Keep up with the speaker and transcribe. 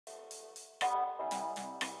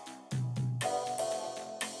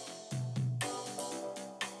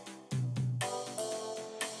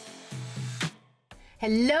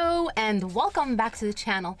Hello and welcome back to the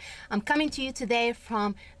channel. I'm coming to you today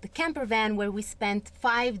from the camper van where we spent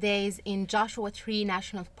 5 days in Joshua Tree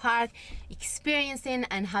National Park experiencing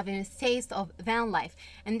and having a taste of van life.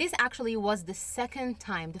 And this actually was the second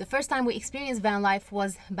time. The first time we experienced van life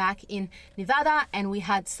was back in Nevada and we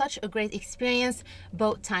had such a great experience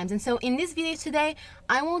both times. And so in this video today,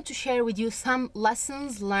 I want to share with you some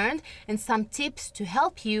lessons learned and some tips to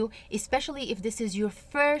help you, especially if this is your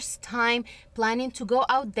first time planning to go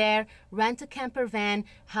out there, rent a camper van,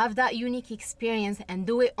 have that unique experience and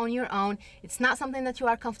do it on your own. It's not something that you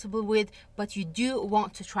are comfortable with, but you do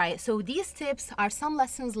want to try it. So these tips are some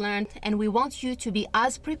lessons learned and we want you to be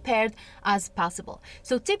as prepared as possible.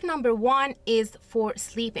 So tip number one is for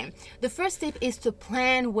sleeping. The first tip is to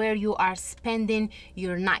plan where you are spending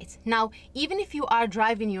your night. Now, even if you are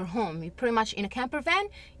driving your home, you're pretty much in a camper van,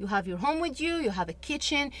 you have your home with you, you have a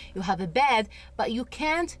kitchen, you have a bed, but you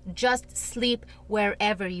can't just sleep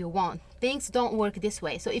wherever you want. Things don't work this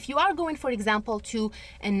way. So if you are going, for example, to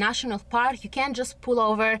a national park, you can't just pull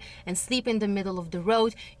over and sleep in the middle of the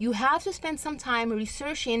road. You have to spend some time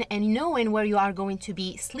researching and knowing where you are going to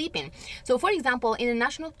be sleeping. So for example, in a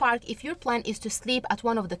national park, if your plan is to sleep at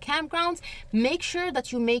one of the campgrounds, make sure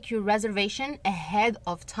that you make your reservation ahead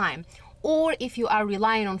of time. Or if you are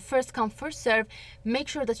relying on first come first serve, make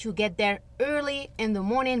sure that you get there early in the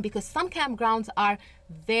morning because some campgrounds are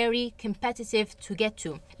very competitive to get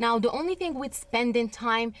to. Now, the only thing with spending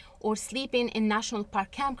time or sleeping in national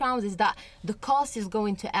park campgrounds is that the cost is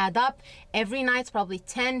going to add up. Every night's probably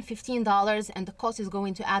 $10–15 and the cost is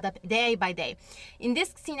going to add up day by day. In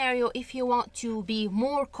this scenario, if you want to be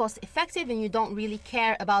more cost effective and you don't really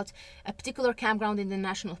care about a particular campground in the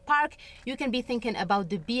national park, you can be thinking about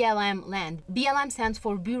the BLM land. BLM stands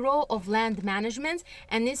for Bureau of Land Management,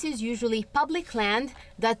 and this is usually public land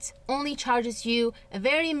that only charges you a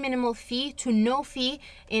very minimal fee to no fee.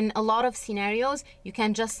 In a lot of scenarios, you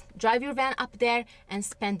can just drive your van up there and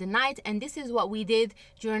spend the night, and this is what we did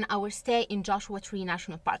during our stay in Joshua Tree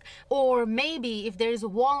National Park. Or maybe if there is a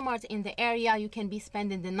Walmart in the area, you can be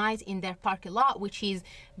spending the night in their parking lot, which is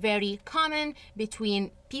very common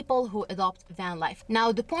between people who adopt van life.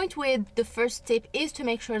 Now, the point with the first tip is to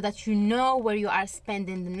make sure that you know where you are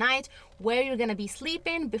spending the night, where you're gonna be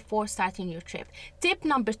sleeping before starting your trip. Tip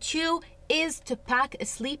number two is to pack a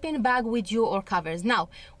sleeping bag with you or covers. Now,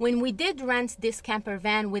 when we did rent this camper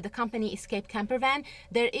van with the company Escape Camper Van,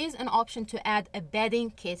 there is an option to add a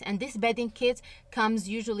bedding kit, and this bedding kit comes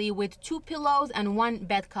usually with 2 pillows and 1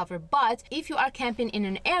 bed cover. But if you are camping in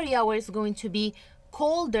an area where it's going to be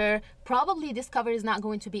colder, probably this cover is not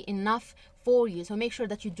going to be enough for you. So make sure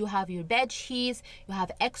that you do have your bed sheets, you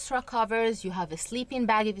have extra covers, you have a sleeping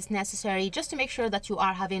bag if it's necessary, just to make sure that you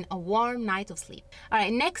are having a warm night of sleep. All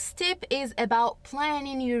right, next tip is about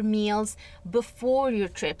planning your meals before your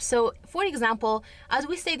trip. So for example, as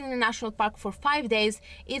we stayed in the national park for 5 days,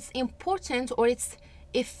 it's important, or it's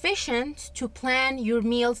efficient, to plan your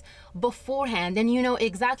meals beforehand, and you know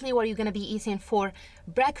exactly what you're going to be eating for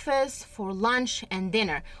breakfast, for lunch and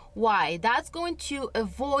dinner. Why? That's going to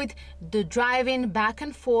avoid the driving back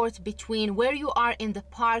and forth between where you are in the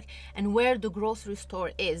park and where the grocery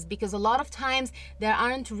store is, because a lot of times there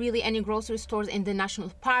aren't really any grocery stores in the national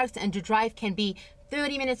parks and the drive can be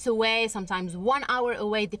 30 minutes away, sometimes 1 hour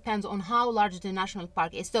away, depends on how large the national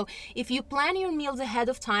park is. So if you plan your meals ahead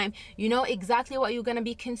of time, you know exactly what you're gonna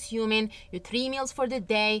be consuming, your 3 meals for the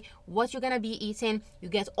day, what you're gonna be eating. You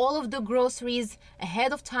get all of the groceries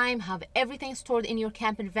ahead of time, have everything stored in your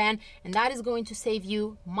camper van, and that is going to save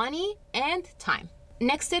you money and time.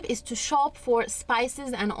 Next tip is to shop for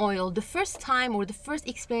spices and oil. The first time, or the first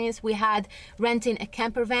experience we had renting a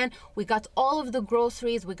camper van, we got all of the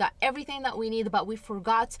groceries, we got everything that we need, but we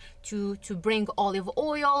forgot to bring olive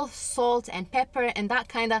oil, salt and pepper, and that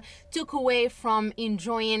kind of took away from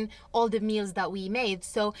enjoying all the meals that we made.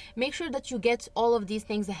 So make sure that you get all of these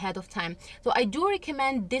things ahead of time. So I do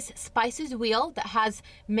recommend this spices wheel that has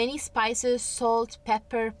many spices, salt,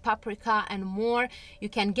 pepper, paprika and more. You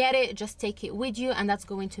can get it, just take it with you, and that's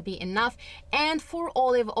going to be enough. And for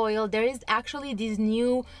olive oil, there is actually this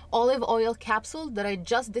new olive oil capsule that I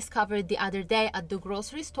just discovered the other day at the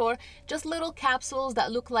grocery store. Just little capsules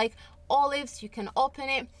that look like olives. You can open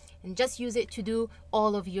it and just use it to do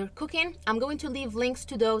all of your cooking. I'm going to leave links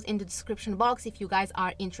to those in the description box if you guys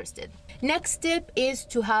are interested. Next tip is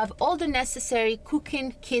to have all the necessary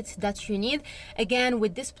cooking kit that you need. Again,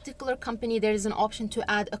 with this particular company, there is an option to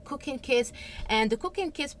add a cooking kit, and the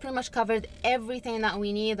cooking kit pretty much covered everything that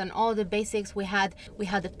we need and all the basics. We had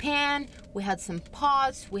a pan, we had some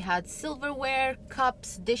pots, we had silverware,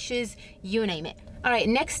 cups, dishes, you name it. All right,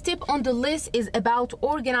 next tip on the list is about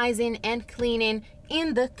organizing and cleaning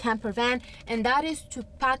in the camper van, and that is to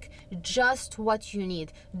pack just what you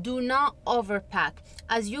need. Do not overpack.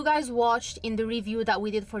 As you guys watched in the review that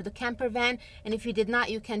we did for the camper van, and if you did not,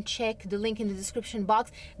 you can check the link in the description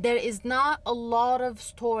box, there is not a lot of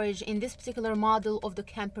storage in this particular model of the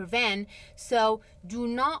camper van. So do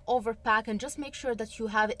not overpack, and just make sure that you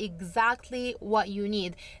have exactly what you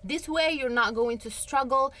need. This way you're not going to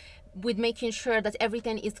struggle with making sure that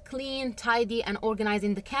everything is clean, tidy, and organized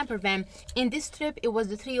in the camper van. In this trip, it was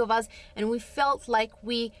the 3 of us, and we felt like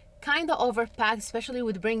we kind of overpacked, especially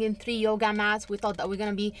with bringing 3 yoga mats. We thought that we're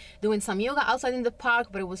gonna be doing some yoga outside in the park,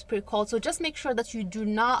 but it was pretty cold. So just make sure that you do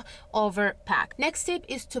not overpack. Next tip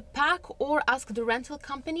is to pack or ask the rental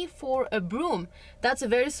company for a broom. That's a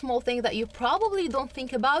very small thing that you probably don't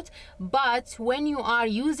think about, but when you are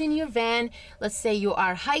using your van, let's say you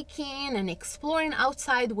are hiking and exploring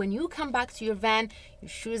outside, when you come back to your van, your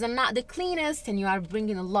shoes are not the cleanest and you are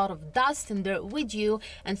bringing a lot of dust and dirt with you,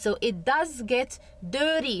 and so it does get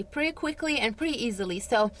dirty pretty quickly and pretty easily.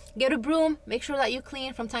 So get a broom, make sure that you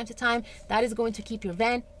clean from time to time. That is going to keep your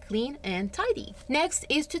van clean and tidy. Next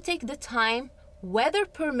is to take the time, weather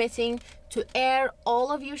permitting, to air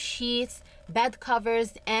all of your sheets, bed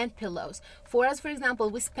covers, and pillows. For us, for example,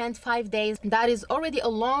 we spent 5 days. That is already a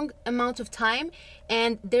long amount of time,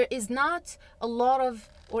 and there is not a lot of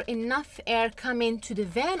or enough air coming to the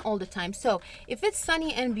van all the time. So if it's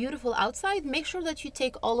sunny and beautiful outside, make sure that you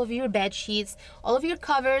take all of your bed sheets, all of your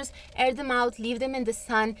covers, air them out, leave them in the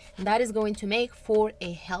sun, and that is going to make for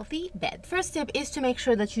a healthy bed. First tip is to make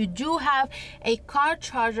sure that you do have a car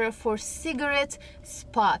charger for cigarette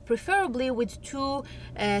spot, preferably with 2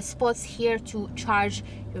 spots here to charge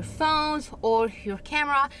your phones or your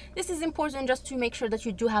camera. This is important just to make sure that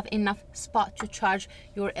you do have enough spot to charge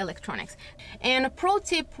your electronics. And a pro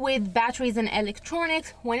tip with batteries and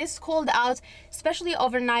electronics: when it's cold out, especially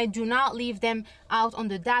overnight, do not leave them out on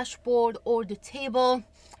the dashboard or the table,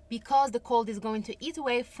 because the cold is going to eat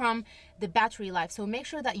away from the battery life. So make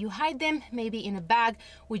sure that you hide them, maybe in a bag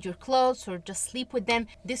with your clothes, or just sleep with them.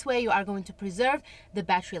 This way you are going to preserve the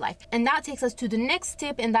battery life. And that takes us to the next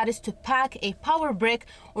tip, and that is to pack a power brick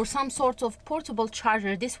or some sort of portable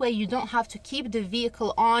charger. This way you don't have to keep the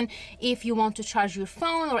vehicle on if you want to charge your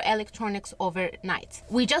phone or electronics overnight.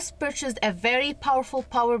 We just purchased a very powerful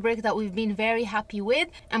power brick that we've been very happy with.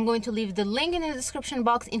 I'm going to leave the link in the description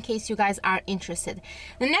box in case you guys are interested.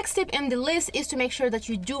 The next tip in the list is to make sure that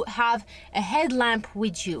you do have a headlamp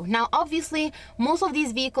with you. Now obviously most of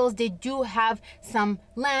these vehicles, they do have some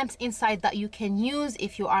lamps inside that you can use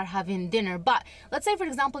if you are having dinner, but let's say for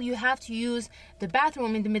example you have to use the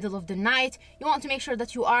bathroom in the middle of the night. You want to make sure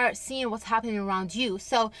that you are seeing what's happening around you.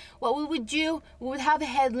 So what we would do, we would have a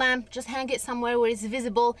headlamp, just hang it somewhere where it's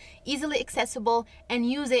visible, easily accessible,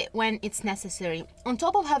 and use it when it's necessary. On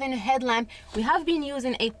top of having a headlamp, we have been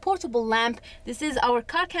using a portable lamp. This is our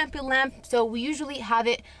car camping lamp, so we usually have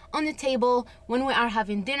it on the table when we are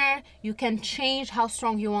having dinner. You can change how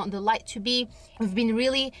strong you want the light to be. We've been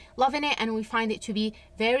really loving it, and we find it to be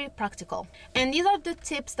very practical. And these are the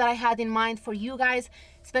tips that I had in mind for you guys,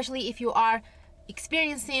 especially if you are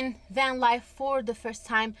experiencing van life for the first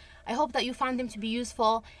time. I hope that you found them to be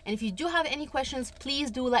useful, and if you do have any questions,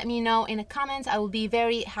 please do let me know in the comments. I will be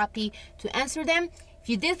very happy to answer them. If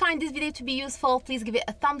you did find this video to be useful, please give it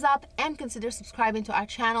a thumbs up and consider subscribing to our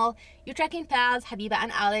channel. Your trekking pals, Habiba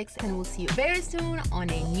and Alex, and we'll see you very soon on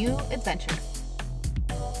a new adventure.